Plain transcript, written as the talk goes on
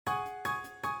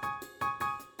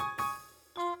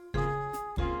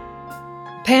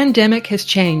pandemic has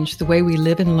changed the way we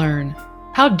live and learn.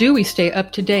 How do we stay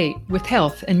up to date with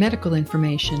health and medical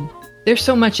information? There's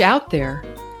so much out there.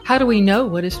 How do we know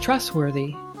what is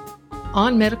trustworthy?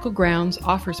 On Medical Grounds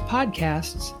offers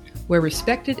podcasts where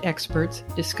respected experts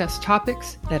discuss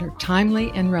topics that are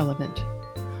timely and relevant.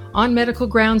 On Medical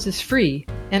Grounds is free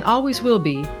and always will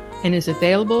be, and is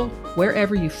available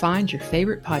wherever you find your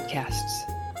favorite podcasts.